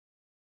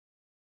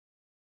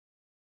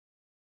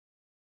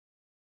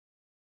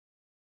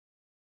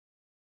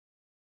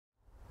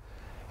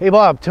Hey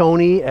Bob,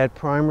 Tony at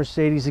Prime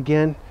Mercedes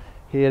again,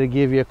 here to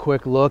give you a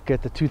quick look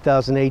at the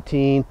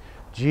 2018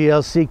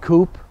 GLC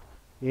Coupe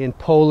in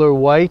polar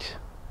white.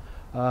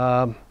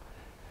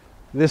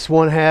 This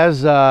one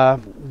has the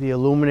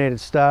illuminated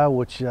style,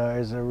 which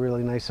is a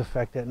really nice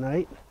effect at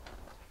night,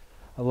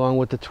 along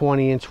with the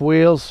 20-inch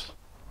wheels,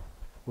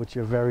 which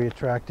are very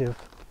attractive.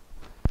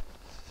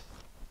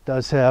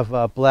 Does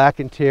have black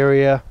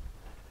interior,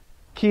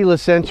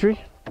 keyless entry.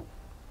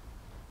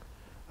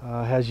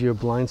 Has your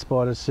blind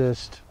spot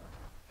assist,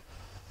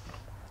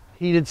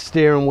 heated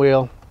steering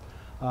wheel,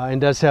 and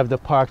does have the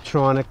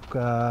Parktronic,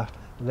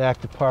 the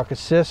active park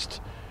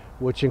assist,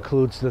 which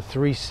includes the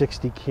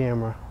 360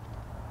 camera,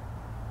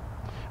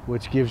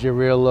 which gives you a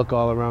real look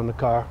all around the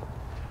car.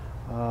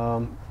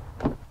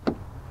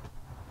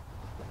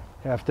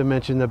 Have to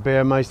mention the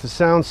Bearmeister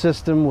sound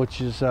system, which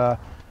is an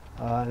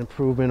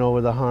improvement over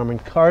the Harman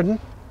Kardon.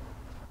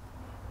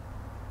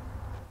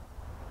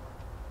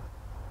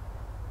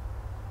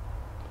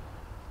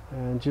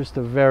 And just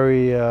a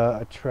very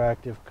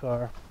attractive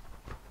car.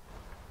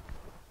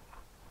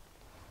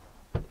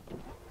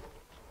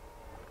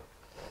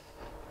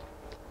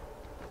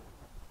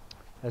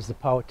 Has the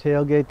power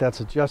tailgate, that's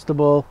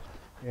adjustable,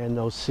 and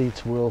those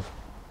seats will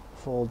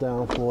fold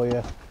down for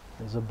you.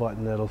 There's a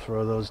button that'll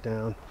throw those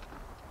down.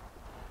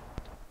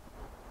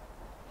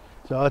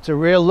 So it's a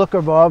real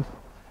looker, Bob.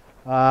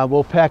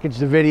 We'll package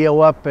the video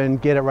up and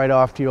get it right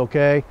off to you,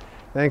 okay?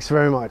 Thanks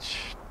very much.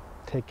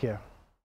 Take care.